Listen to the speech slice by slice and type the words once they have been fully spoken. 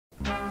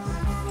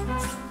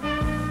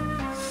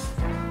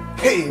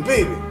Hey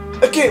baby,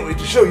 I can't wait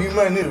to show you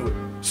my new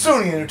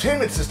Sony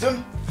entertainment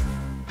system.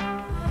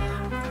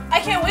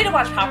 I can't wait to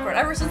watch Popcorn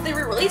ever since they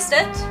re-released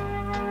it. Is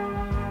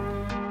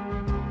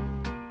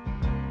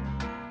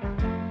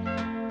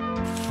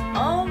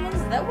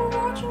that what we're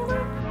watching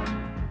over?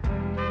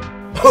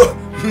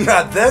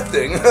 Not that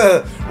thing.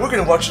 We're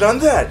gonna watch it on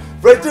that,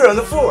 right there on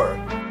the floor.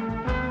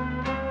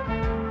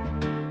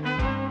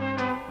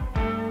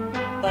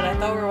 But I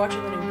thought we were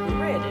watching the new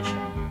Blu-ray edition.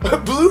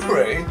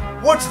 Blu-ray?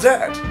 What's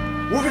that?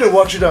 We're gonna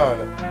watch it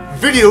on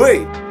Video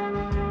 8.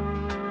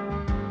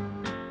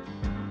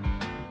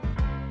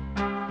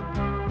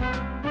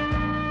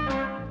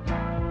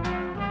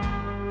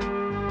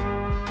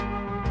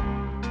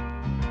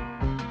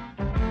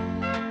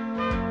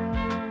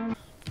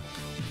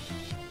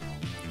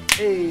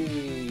 Hey,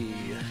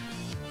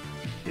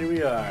 here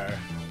we are.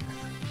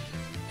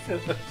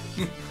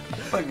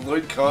 Like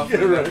Lloyd Kaufman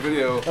in that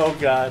video. Oh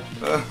God.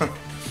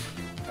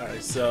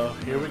 Alright, so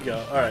here we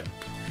go. Alright.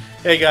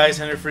 Hey guys,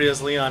 Henry Frias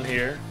Leon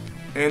here.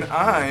 And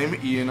I'm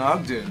Ian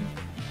Ogden.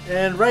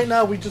 And right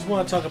now we just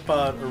want to talk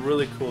about a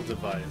really cool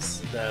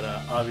device that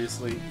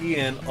obviously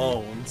Ian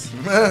owns.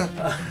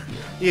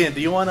 Ian,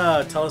 do you want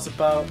to tell us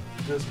about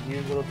this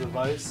weird little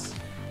device?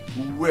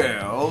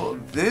 Well,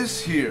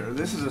 this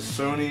is a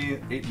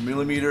Sony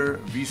 8mm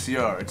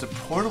VCR. It's a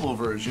portable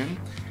version,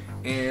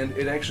 and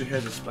it actually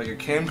has like a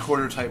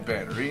camcorder type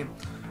battery.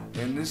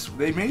 And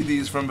they made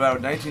these from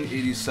about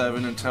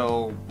 1987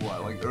 until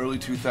what, like early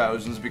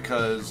 2000s,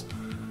 because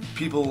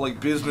people like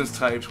business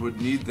types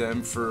would need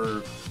them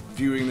for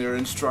viewing their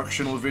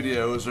instructional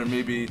videos, or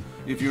maybe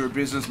if you're a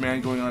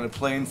businessman going on a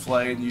plane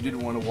flight and you didn't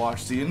want to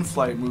watch the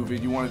in-flight movie,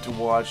 you wanted to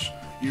watch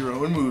your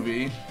own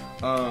movie.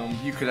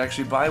 You could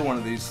actually buy one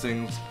of these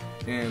things,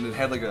 and it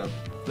had like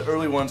the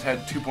early ones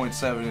had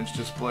 2.7-inch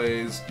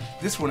displays.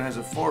 This one has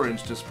a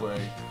 4-inch display.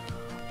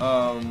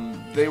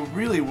 They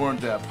really weren't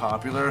that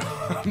popular.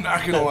 I'm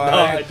not gonna lie. No,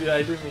 I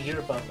didn't even hear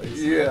about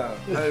these. Yeah,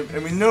 I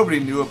mean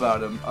nobody knew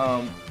about them.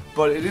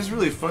 But it is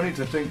really funny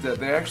to think that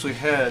they actually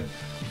had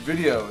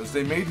videos.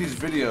 They made these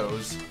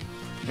videos,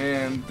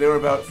 and there were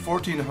about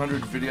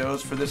 1,400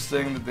 videos for this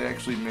thing that they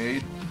actually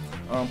made.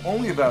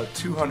 Only about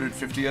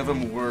 250 of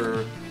them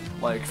were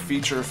like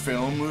feature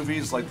film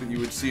movies like that you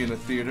would see in a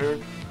theater,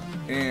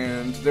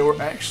 and there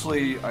were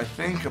actually, I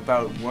think,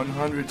 about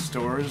 100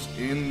 stores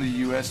in the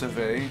US of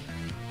A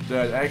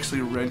that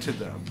actually rented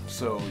them,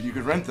 so you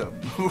could rent them,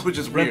 which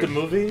is weird. Rent the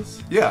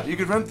movies? Yeah, you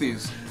could rent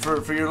these for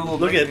your little.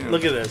 Look at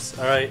this.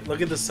 All right,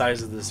 look at the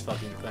size of this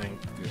fucking thing.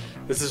 Yeah.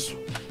 This is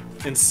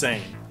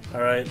insane.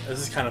 All right, this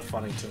is kind of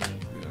funny to me.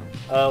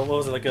 Yeah. What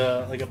was it,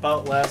 like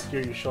about last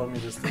year you showed me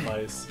this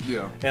device?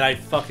 Yeah. And I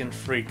fucking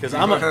freaked, because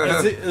I'm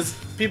as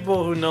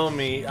people who know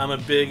me, I'm a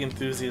big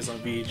enthusiast on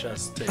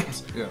VHS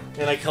tapes. Yeah.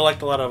 And I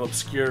collect a lot of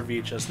obscure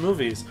VHS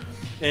movies.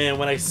 And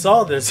when I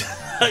saw this,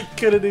 I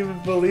couldn't even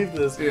believe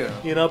this. Yeah.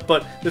 You know,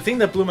 but the thing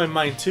that blew my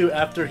mind too,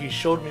 after he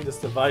showed me this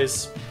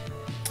device,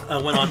 I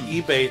went on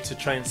eBay to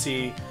try and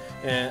see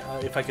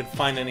if I could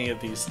find any of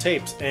these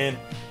tapes, and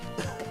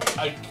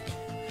I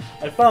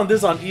found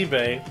this on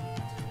eBay,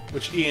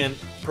 which Ian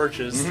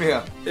purchased.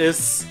 Yeah.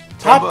 It's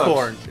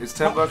popcorn. $10. It's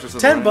 $10 or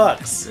something.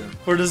 $10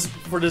 Yeah.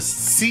 for this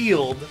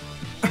sealed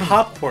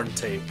popcorn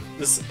tape.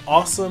 This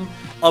awesome,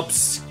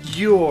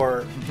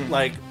 obscure,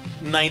 like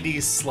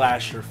 90s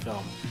slasher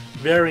film.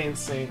 Very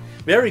insane.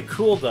 Very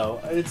cool though.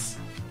 It's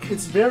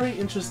very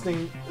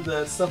interesting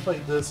that stuff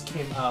like this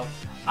came out.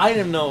 I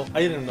didn't know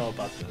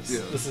about this.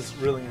 Yeah. This is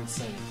really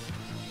insane.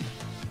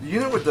 You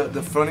know what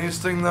the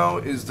funniest thing though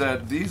is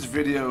that these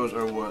videos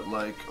are what,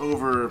 like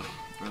over,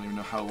 I don't even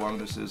know how long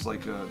this is,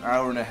 like an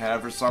hour and a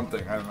half or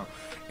something, I don't know.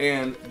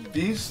 And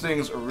these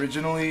things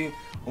originally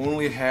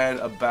only had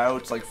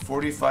about like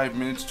 45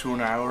 minutes to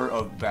an hour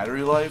of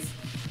battery life.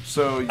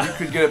 So you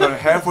could get about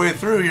halfway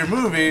through your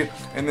movie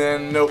and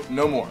then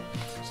no more.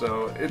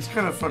 So it's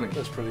kind of funny.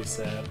 That's pretty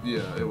sad.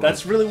 Yeah, it was.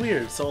 That's really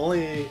weird. So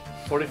only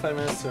 45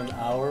 minutes to an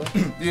hour?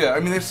 Yeah, I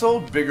mean they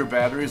sold bigger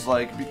batteries,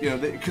 like, you know,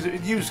 because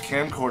it used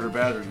camcorder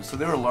batteries, so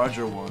they were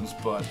larger ones,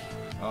 but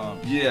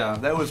yeah,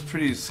 that was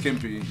pretty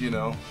skimpy, you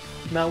know.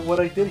 Now, what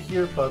I did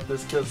hear about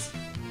this, because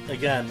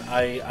again,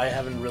 I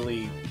haven't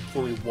really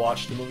fully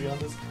watched the movie on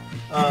this.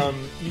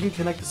 You can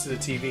connect this to the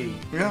TV,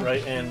 yeah,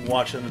 right, and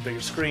watch it on a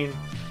bigger screen.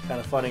 Kind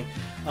of funny.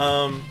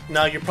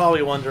 Now you're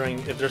probably wondering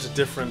if there's a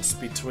difference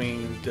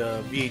between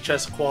the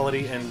VHS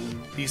quality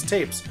and these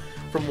tapes.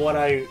 From what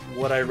I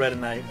read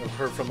and I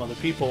heard from other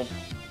people,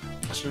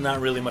 there's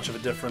not really much of a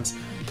difference.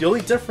 The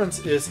only difference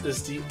is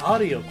the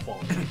audio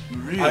quality.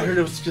 Really? I heard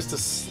it was just a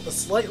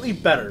slightly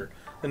better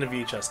than a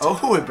VHS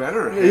tape. Oh, it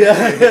better.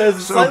 Yeah,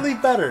 it's So, slightly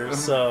better.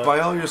 So buy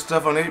all your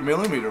stuff on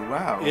 8mm.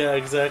 Wow. yeah,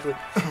 exactly.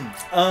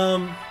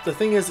 The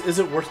thing is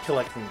it worth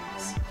collecting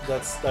these?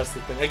 That's the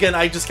thing. Again,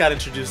 I just got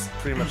introduced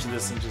pretty much to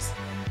this, and just,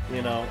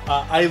 you know,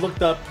 I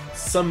looked up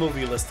some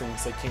movie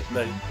listings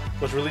that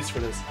was released for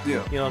this.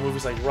 Yeah. You know,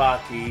 movies like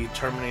Rocky,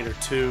 Terminator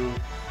 2,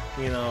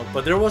 you know,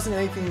 but there wasn't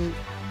anything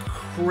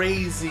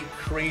crazy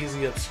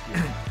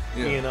obscure.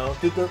 Yeah. You know,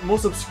 the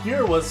most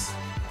obscure was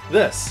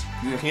this.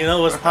 Yeah. You know,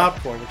 it was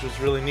popcorn, which was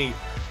really neat.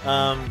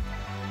 I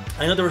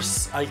know there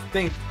was, I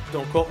think,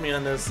 don't quote me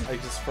on this, I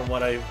just from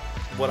what I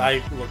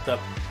looked up,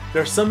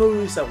 there are some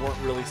movies that weren't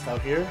released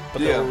out here,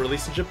 but they were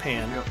released in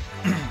Japan.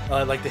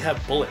 Yep. Like they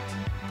have Bullet.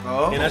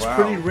 Oh, and that's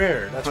pretty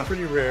rare. That's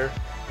pretty rare.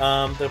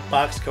 The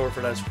box cover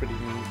for that is pretty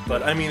neat.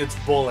 But I mean, it's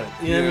Bullet.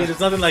 You know what I mean? It's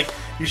nothing like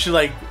you should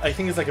like. I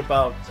think it's like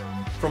about,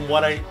 from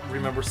what I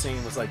remember seeing,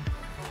 it was like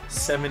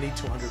 $70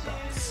 to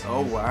 $100.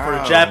 Oh wow! For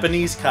a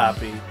Japanese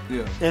copy.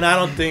 Yeah. And I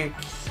don't think.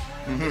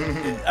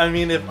 I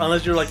mean,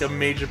 unless you're like a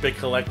major big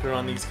collector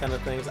on these kind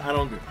of things, I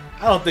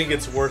don't think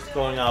it's worth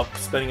going out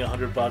spending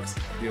 $100.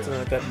 Yeah. Something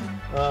like that.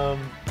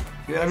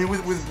 Yeah, I mean,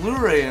 with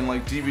Blu-ray and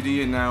like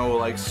DVD and now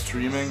like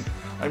streaming,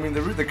 I mean,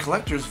 the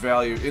collector's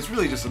value is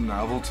really just a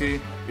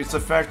novelty. It's the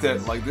fact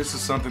that like this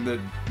is something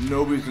that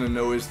nobody's gonna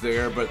know is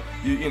there, but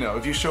you know,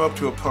 if you show up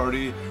to a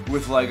party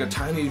with like a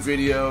tiny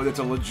video that's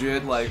a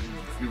legit like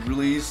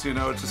release, you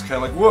know, it's just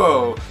kind of like,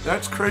 whoa,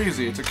 that's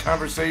crazy. It's a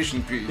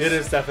conversation piece. It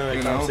is definitely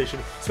a conversation,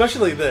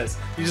 especially this.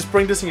 You just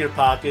bring this in your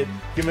pocket.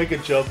 You make a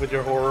joke with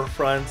your horror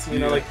friends. You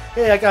know, like,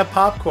 hey, I got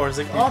popcorn. It's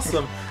like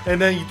awesome,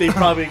 and then they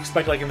probably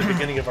expect like in the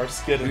beginning of our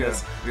skit in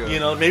this, you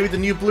know, maybe the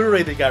new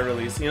Blu-ray that got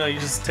released. You know, you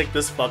just take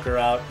this fucker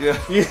out. Yeah.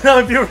 You know,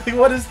 if you're like,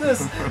 what is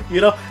this?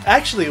 You know,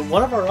 actually,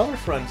 one of our other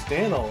friends,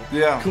 Daniel,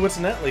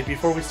 coincidentally,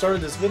 before we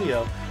started this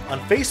video on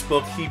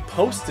Facebook, he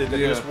posted that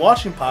he was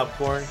watching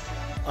popcorn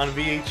on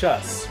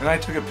VHS, and I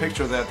took a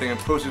picture of that thing and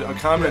posted, I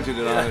commented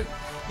it on it.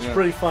 It's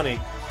pretty funny.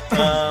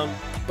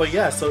 But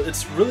yeah, so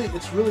it's really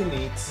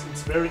neat.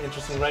 It's very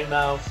interesting. Right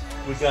now,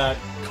 we got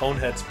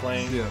Coneheads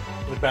playing in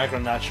the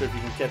background. Not sure if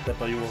you can get that,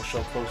 but you will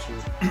show a closer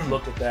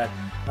look at that.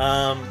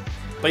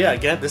 But yeah,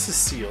 again, this is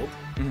sealed,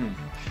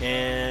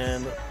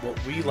 and what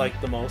we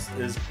like the most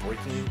is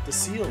breaking the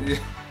seal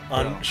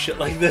on shit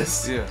like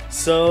this.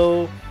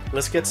 So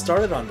let's get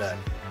started on that.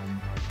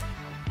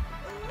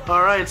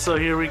 Alright, so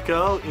here we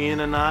go. Ian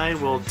and I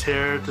will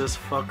tear this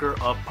fucker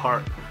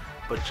apart,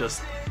 but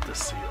just the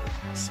seal.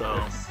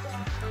 So,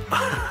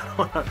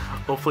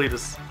 hopefully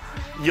this...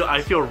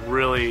 I feel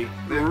really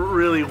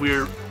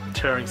weird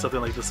tearing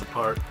something like this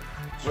apart.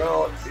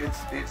 Well, it's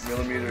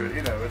 8mm,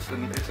 you know,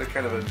 it's a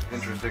kind of an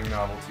interesting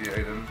novelty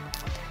item.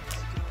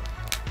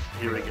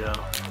 Here we go.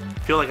 I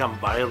feel like I'm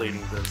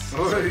violating this.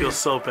 I feel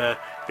so bad.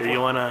 Here,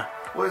 you wanna...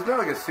 Well, it's not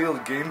like a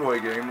sealed Game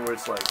Boy game where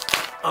it's like...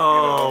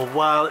 Oh,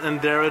 wow,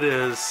 and there it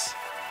is.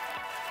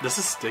 This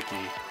is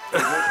sticky.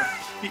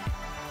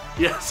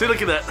 Yeah, see,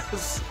 look at that.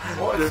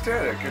 Well, it's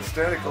static. It's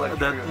static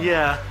electricity.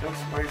 Yeah. Don't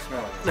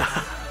smell it.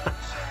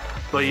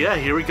 But yeah,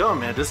 here we go,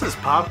 man. This is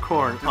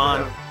popcorn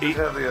does it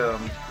have the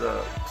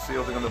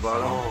seal thing on the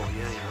bottom? Oh,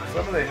 yeah, you're right.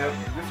 Some of they have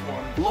this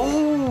one.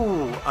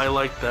 Oh, I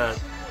like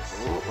that.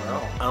 Oh,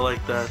 wow. I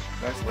like that.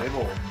 Nice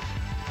label.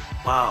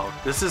 Wow,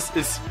 this is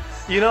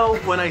you know,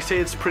 when I say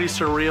it's pretty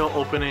surreal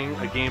opening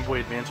a Game Boy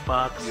Advance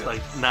box,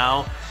 like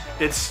now,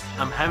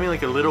 I'm having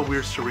like a little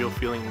weird surreal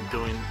feeling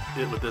doing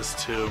it with this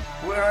too.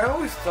 Well, I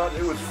always thought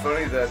it was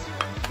funny that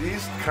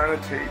these kind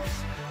of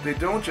tapes, they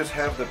don't just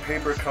have the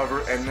paper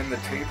cover and then the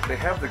tape, they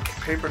have the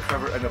paper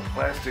cover and a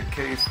plastic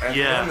case and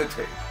then the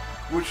tape,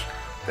 which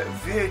that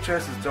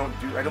VHSs don't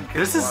do. I don't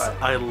get why.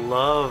 I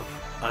love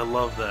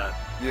that.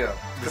 Yeah,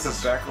 because the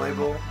back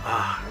label.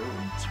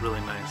 It's really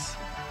nice.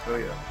 Oh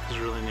yeah, it's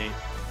really neat.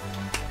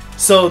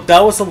 So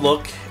that was a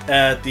look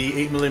at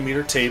the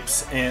 8mm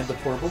tapes and the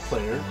portable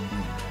player.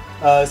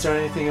 Is there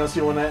anything else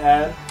you want to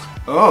add?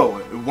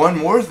 Oh, one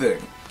more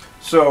thing.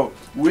 So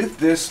with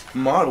this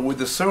model, with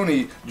the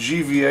Sony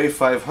GVA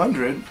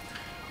 500,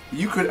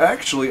 you could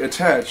actually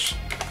attach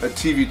a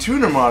TV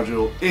tuner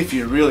module if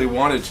you really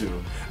wanted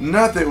to.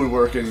 Not that it would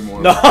work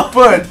anymore. No.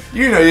 But,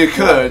 you know, you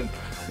could.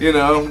 You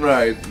know,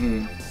 right.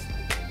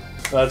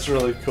 That's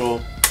really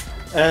cool.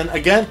 And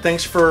again,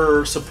 thanks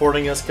for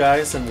supporting us,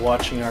 guys, and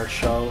watching our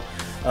show.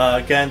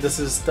 Again, this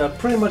is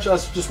pretty much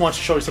us just want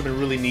to show you something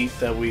really neat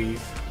that we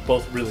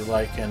both really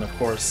like. And of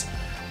course,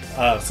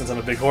 since I'm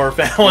a big horror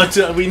fan,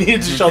 we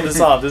needed to show this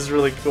off. This is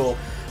really cool.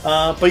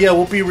 But yeah,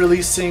 we'll be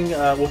working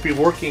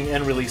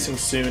and releasing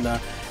soon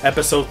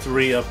episode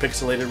 3 of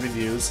Pixelated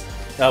Reviews.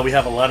 We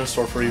have a lot in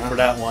store for you for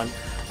that one.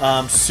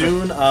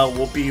 Soon,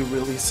 we'll be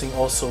releasing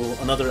also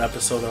another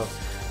episode of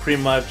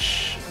pretty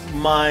much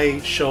my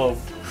show of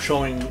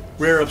showing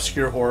rare,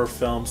 obscure horror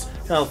films.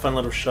 Kind of a fun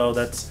little show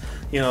that's,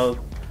 you know,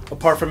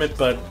 apart from it,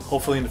 but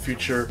hopefully in the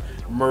future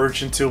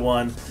merge into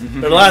one.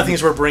 There are a lot of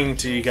things we're bringing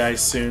to you guys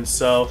soon,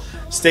 so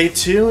stay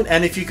tuned.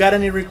 And if you got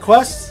any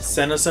requests,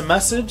 send us a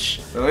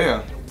message. Oh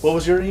yeah. What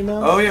was your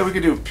email? Oh yeah, we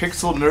could do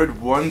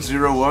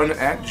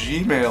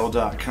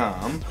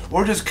pixelnerd101@gmail.com,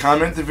 or just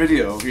comment the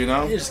video, you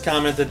know? You just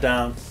comment it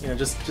down. You know,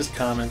 just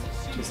comment.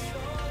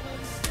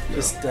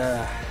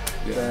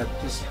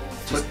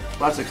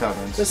 Lots of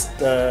comments.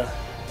 Just a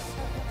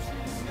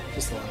lot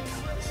of comments.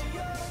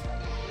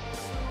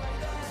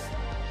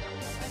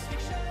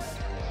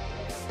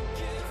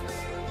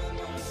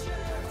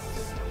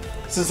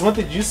 Since when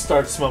did you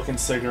start smoking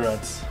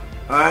cigarettes?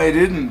 I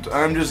didn't.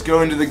 I'm just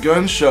going to the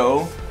gun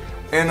show,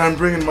 and I'm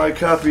bringing my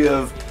copy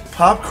of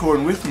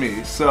Popcorn with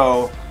me,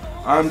 so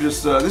I'm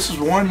just, this is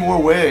one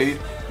more way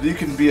that you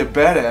can be a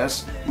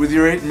badass with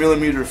your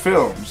 8mm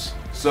films.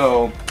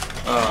 So,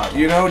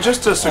 you know,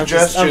 just a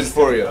suggestion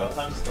for you.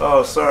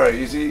 Oh,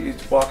 sorry,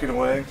 he's walking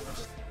away.